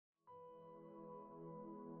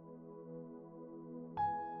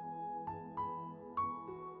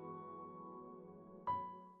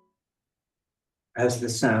as the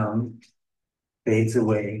sound fades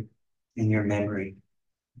away in your memory.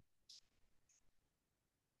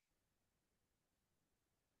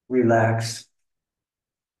 Relax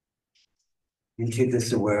into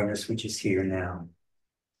this awareness which is here now.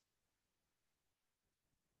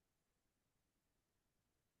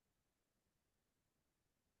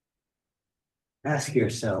 Ask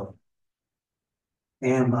yourself,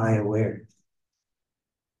 am I aware?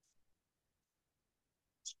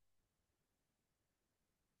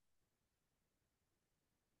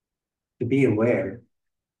 To be aware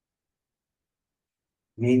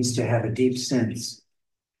means to have a deep sense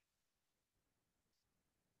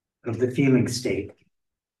of the feeling state.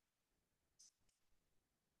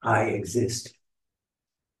 I exist.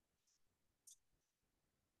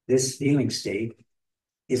 This feeling state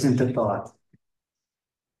isn't a thought.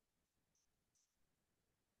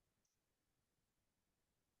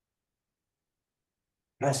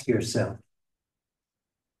 Ask yourself,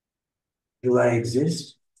 do I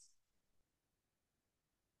exist?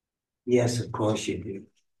 Yes, of course you do.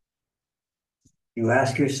 You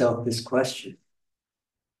ask yourself this question,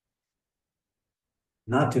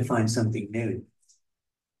 not to find something new,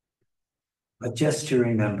 but just to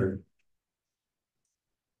remember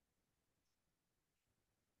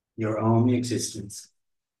your own existence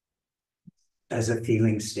as a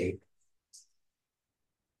feeling state.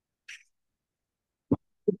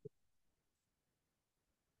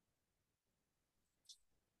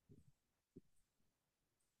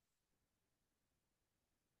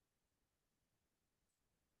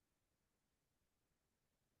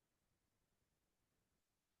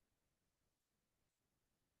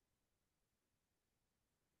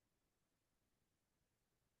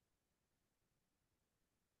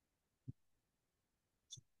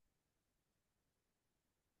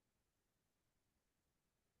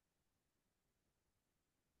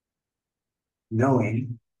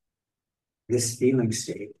 Knowing this feeling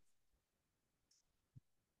state,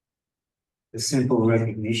 the simple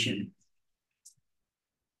recognition,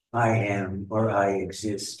 I am or I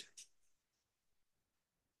exist.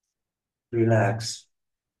 Relax.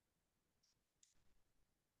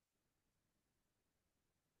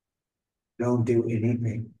 Don't do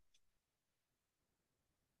anything.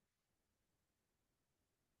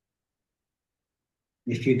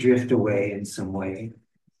 If you drift away in some way,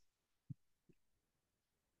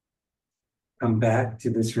 come back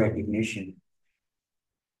to this recognition.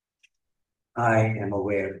 I am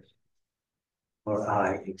aware or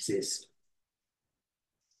I exist.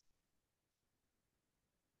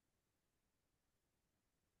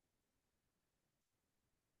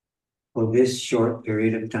 For this short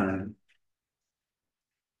period of time,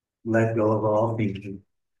 let go of all thinking.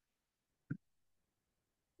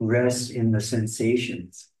 Rest in the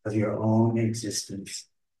sensations of your own existence.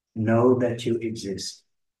 Know that you exist.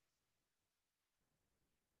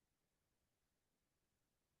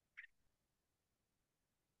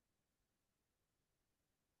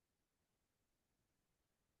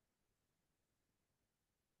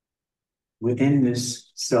 Within this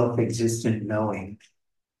self-existent knowing,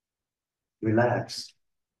 relax.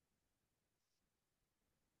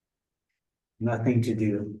 Nothing to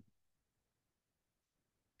do,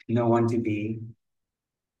 no one to be,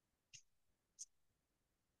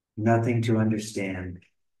 nothing to understand.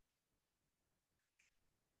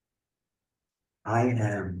 I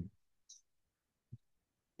am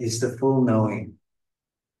is the full knowing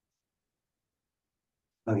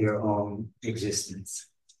of your own existence.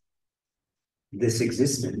 This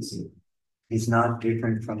existence is not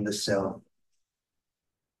different from the self,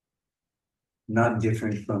 not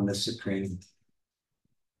different from the supreme.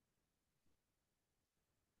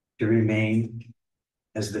 To remain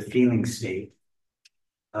as the feeling state,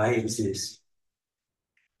 I exist,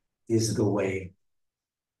 is the way.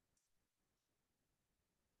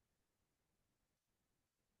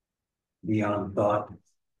 Beyond thought,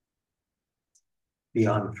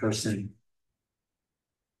 beyond person,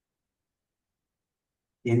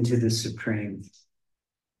 into the supreme.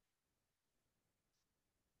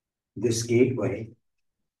 This gateway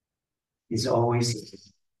is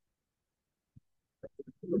always,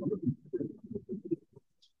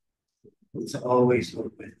 it's always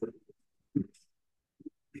open.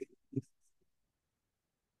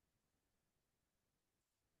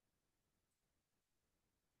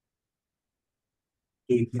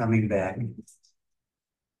 Keep coming back.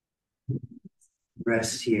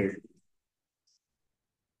 Rest here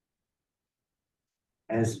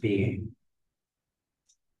as being,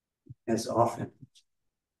 as often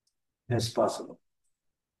as possible.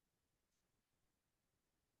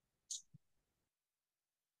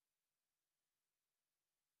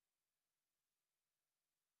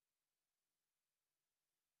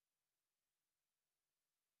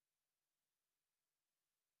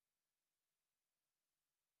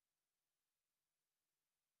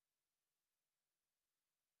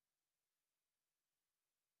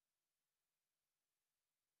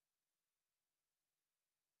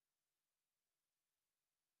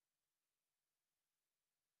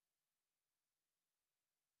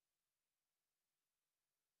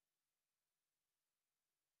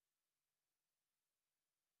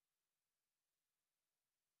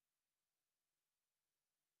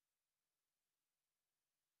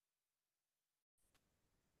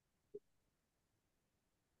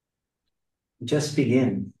 Just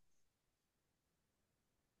begin.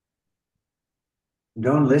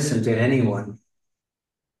 Don't listen to anyone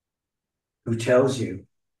who tells you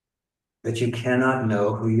that you cannot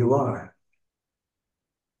know who you are.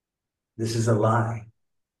 This is a lie.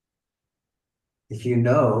 If you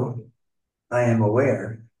know, I am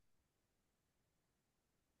aware,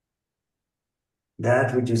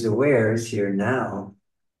 that which is aware is here now,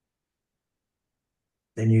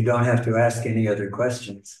 then you don't have to ask any other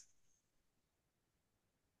questions.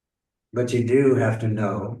 But you do have to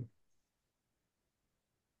know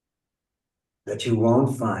that you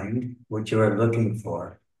won't find what you are looking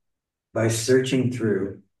for by searching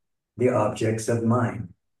through the objects of mind,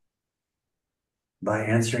 by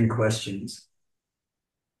answering questions,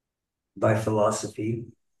 by philosophy.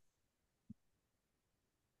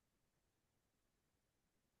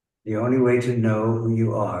 The only way to know who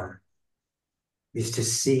you are is to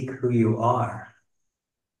seek who you are,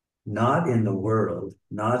 not in the world,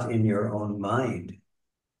 not in your own mind,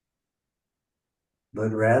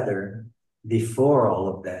 but rather before all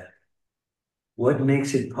of that. What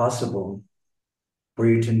makes it possible for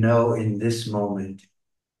you to know in this moment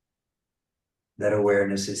that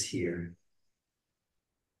awareness is here?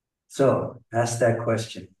 So ask that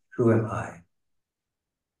question, who am I?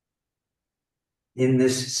 In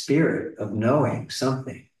this spirit of knowing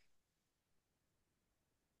something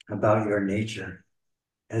about your nature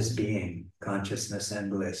as being consciousness and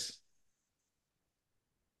bliss.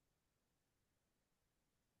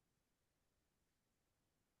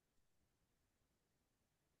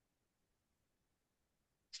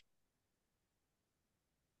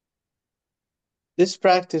 This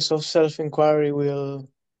practice of self-inquiry will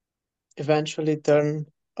eventually turn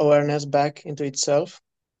awareness back into itself.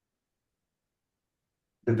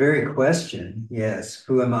 The very question, yes,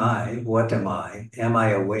 who am I? What am I? Am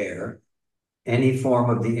I aware? Any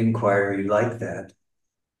form of the inquiry like that.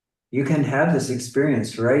 You can have this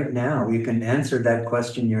experience right now. You can answer that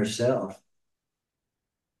question yourself.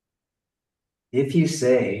 If you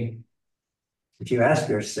ask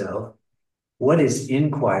yourself, what is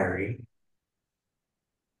inquiry?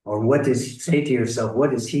 Or say to yourself,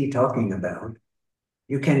 what is he talking about?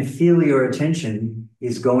 You can feel your attention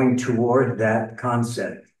is going toward that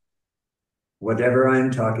concept. Whatever I'm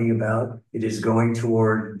talking about, it is going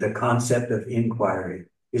toward the concept of inquiry.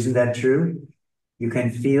 Isn't that true? You can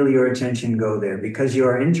feel your attention go there because you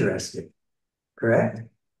are interested, correct?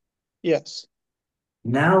 Yes.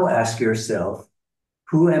 Now ask yourself,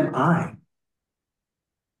 who am I?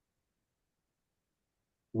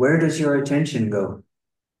 Where does your attention go?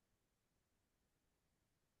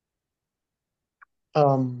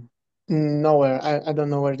 Nowhere. I don't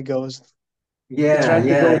know where it goes. It Yeah, tries to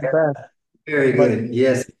yeah, go back, very but good.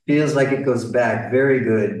 Yes, it feels like it goes back. Very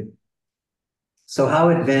good. So how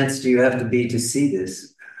advanced do you have to be to see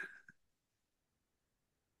this?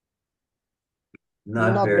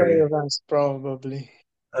 Not not very very. advanced, probably.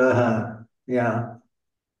 Yeah.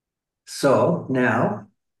 So now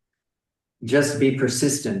just be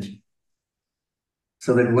persistent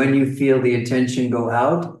so that when you feel the attention go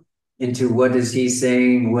out into what is he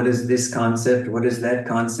saying, what is this concept, what is that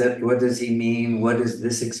concept, what does he mean, what is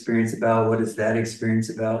this experience about, what is that experience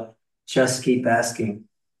about, just keep asking,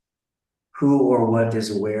 who or what is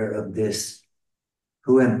aware of this?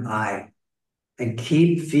 Who am I? And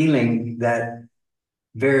keep feeling that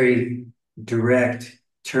very direct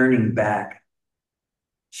turning back.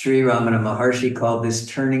 Sri Ramana Maharshi called this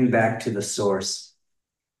turning back to the source.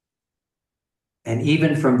 And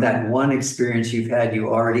even from that one experience you've had, you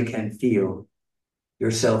already can feel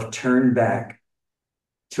yourself turn back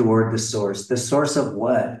toward the source. The source of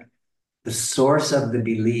what? The source of the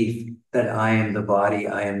belief that I am the body,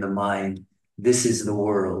 I am the mind, this is the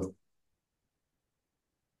world.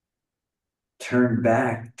 Turn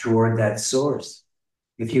back toward that source.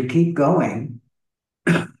 If you keep going,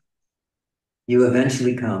 you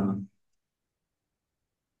eventually come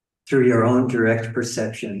through your own direct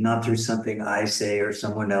perception, not through something I say or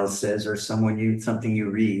someone else says or something you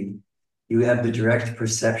read. You have the direct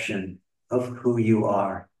perception of who you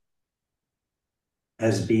are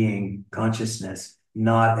as being consciousness,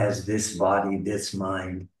 not as this body, this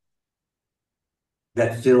mind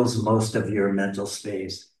that fills most of your mental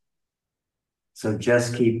space. So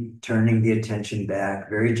just keep turning the attention back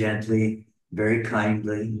very gently, very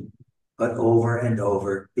kindly, but over and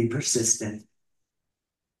over. Be persistent.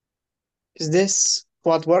 Is this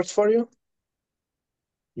what worked for you?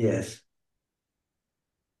 Yes.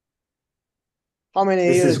 How many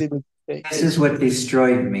This years is did it take? this is what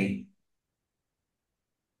destroyed me.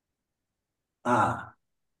 Ah,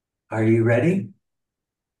 are you ready?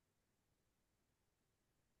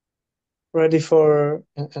 Ready for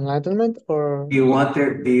enlightenment, or Do you want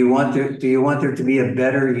there to be a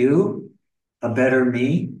better you, a better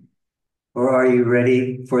me? Or are you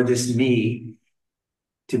ready for this me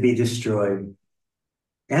to be destroyed?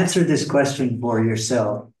 Answer this question for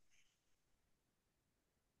yourself.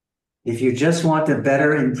 If you just want a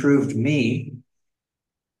better, improved me,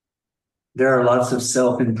 there are lots of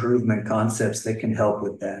self-improvement concepts that can help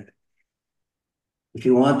with that. If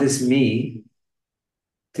you want this me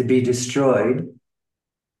to be destroyed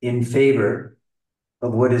in favor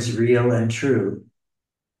of what is real and true,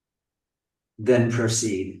 then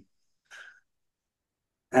proceed.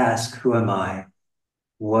 Ask, who am I?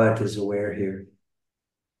 What is aware here?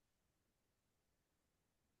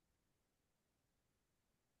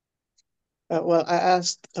 well, I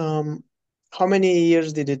asked, how many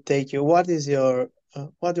years did it take you? What is your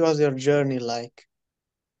what was your journey like?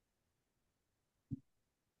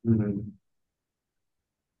 Mm-hmm.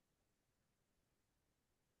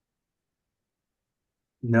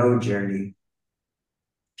 No journey.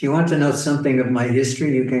 If you want to know something of my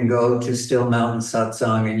history, you can go to Still Mountain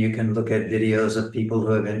Satsang and you can look at videos of people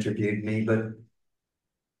who have interviewed me, but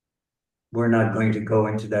we're not going to go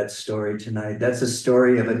into that story tonight. That's a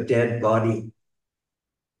story of a dead body,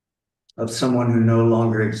 of someone who no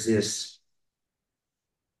longer exists.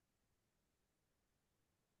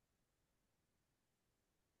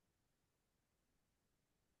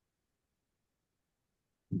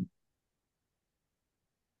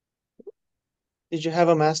 Did you have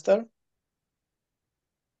a master?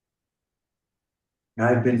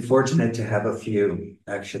 I've been fortunate to have a few,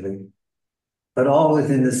 actually, but all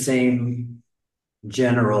within the same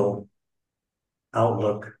general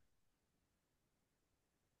outlook.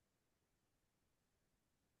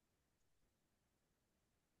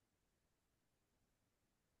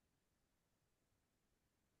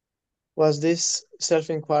 Was this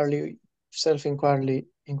inquiry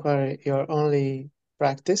your only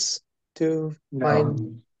practice to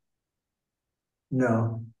find? No,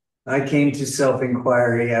 no. I came to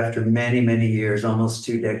self-inquiry after many, many years, almost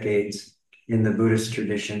 2 decades in the Buddhist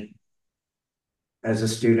tradition as a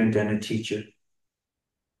student and a teacher.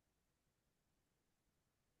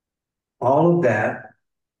 All of that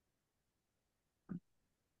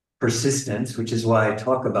persistence, which is why I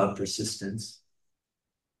talk about persistence,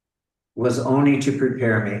 was only to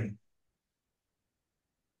prepare me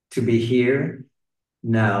to be here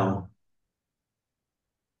now.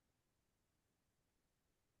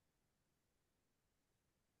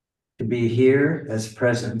 To be here as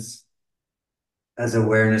presence, as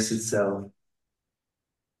awareness itself.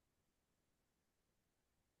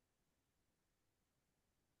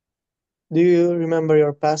 Do you remember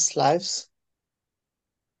your past lives?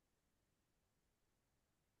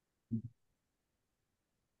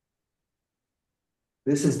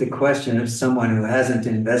 This is the question of someone who hasn't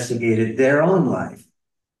investigated their own life.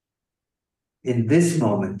 In this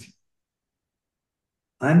moment,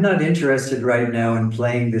 I'm not interested right now in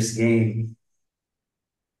playing this game.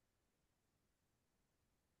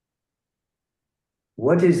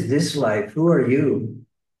 What is this life? Who are you?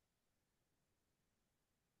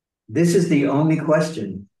 This is the only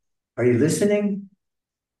question. Are you listening?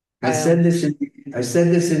 I I am. said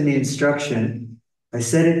this in the instruction. I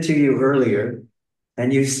said it to you earlier,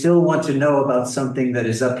 and you still want to know about something that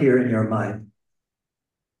is up here in your mind.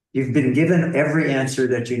 You've been given every answer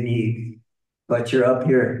that you need, but you're up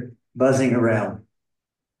here buzzing around.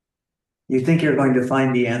 You think you're going to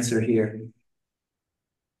find the answer here.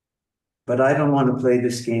 But I don't want to play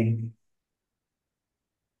this game.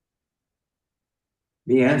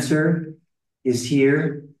 The answer is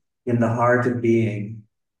here in the heart of being.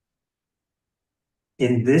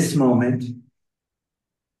 In this moment,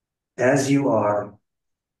 as you are,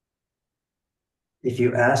 if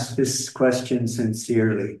you ask this question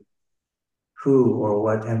sincerely, who or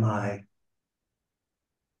what am I?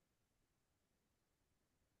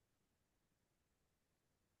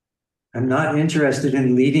 I'm not interested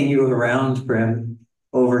in leading you around, Prem,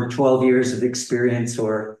 over 12 years of experience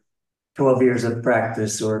or 12 years of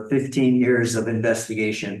practice or 15 years of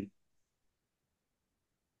investigation.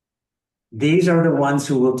 These are the ones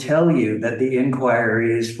who will tell you that the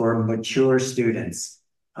inquiry is for mature students.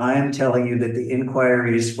 I am telling you that the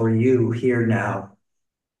inquiry is for you here now.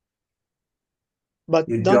 But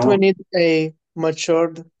You don't we don't. need a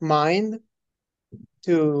matured mind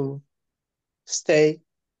to stay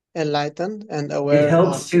enlightened and It aware of?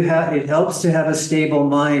 helps to have a stable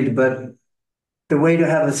mind, but the way to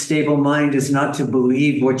have a stable mind is not to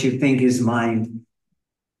believe what you think is mind.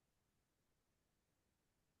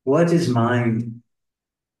 What is mind?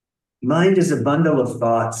 Mind is a bundle of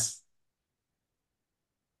thoughts.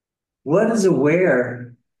 What is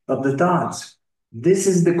aware of the thoughts? This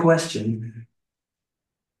is the question.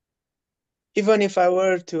 Even if I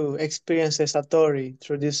were to experience a satori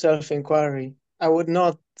through this self-inquiry, I would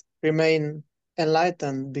not remain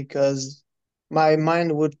enlightened because my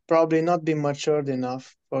mind would probably not be matured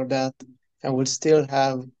enough for that and would still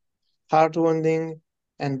have heart wounding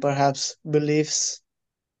and perhaps beliefs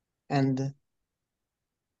and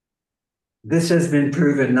This has been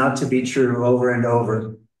proven not to be true over and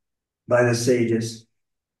over by the sages.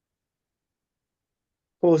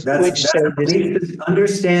 which That's a sages, belief.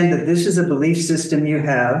 Understand that this is a belief system you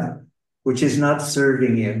have, which is not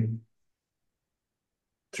serving you.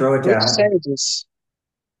 Throw it which out. sages,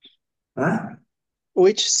 Huh?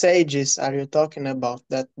 which sages are you talking about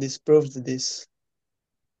that disproved this?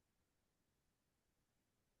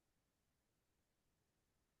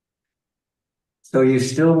 So you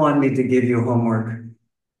still want me to give you homework.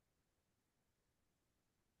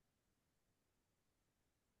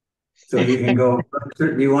 So you can go,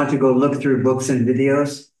 you want to go look through books and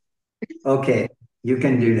videos? Okay, you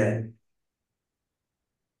can do that.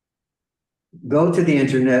 Go to the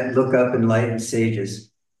internet, look up enlightened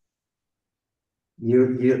sages.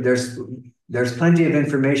 There's plenty of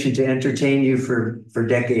information to entertain you for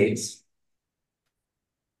decades.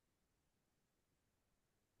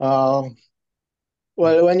 Uh,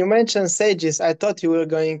 well, when you mentioned sages, I thought you were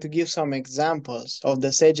going to give some examples of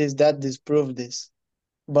the sages that disprove this,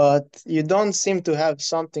 but you don't seem to have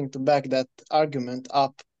something to back that argument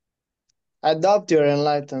up. I doubt you're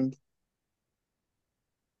enlightened.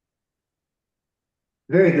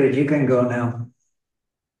 Very good, you can go now.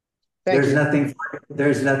 Thank you.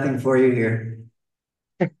 There's nothing for you here.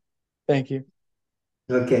 Thank you.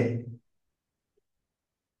 Okay.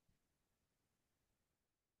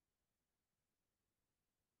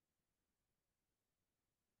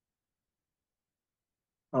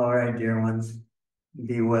 All right, dear ones.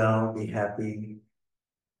 Be well, be happy.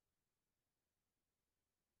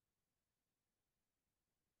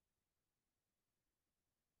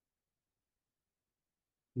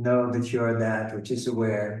 Know that you are that which is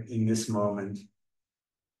aware in this moment.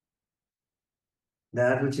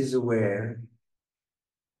 That which is aware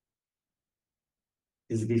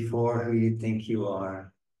is before who you think you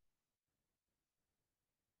are.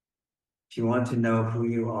 If you want to know who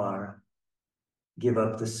you are, give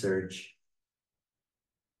up the search.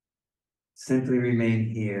 Simply remain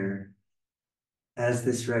here as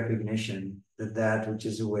this recognition that that which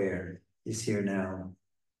is aware is here now.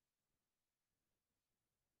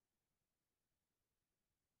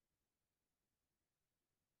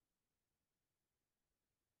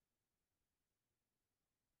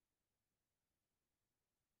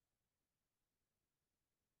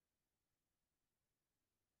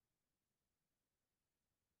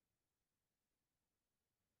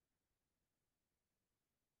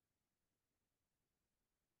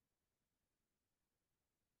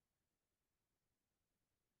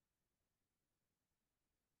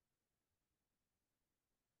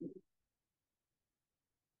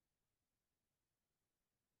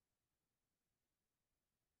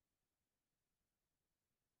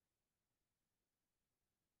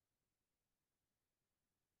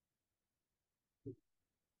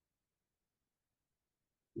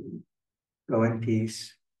 Go in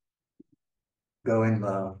peace. Go in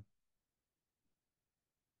love.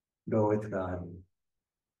 Go with God.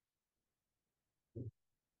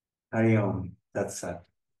 Hari Om. Tat Sat.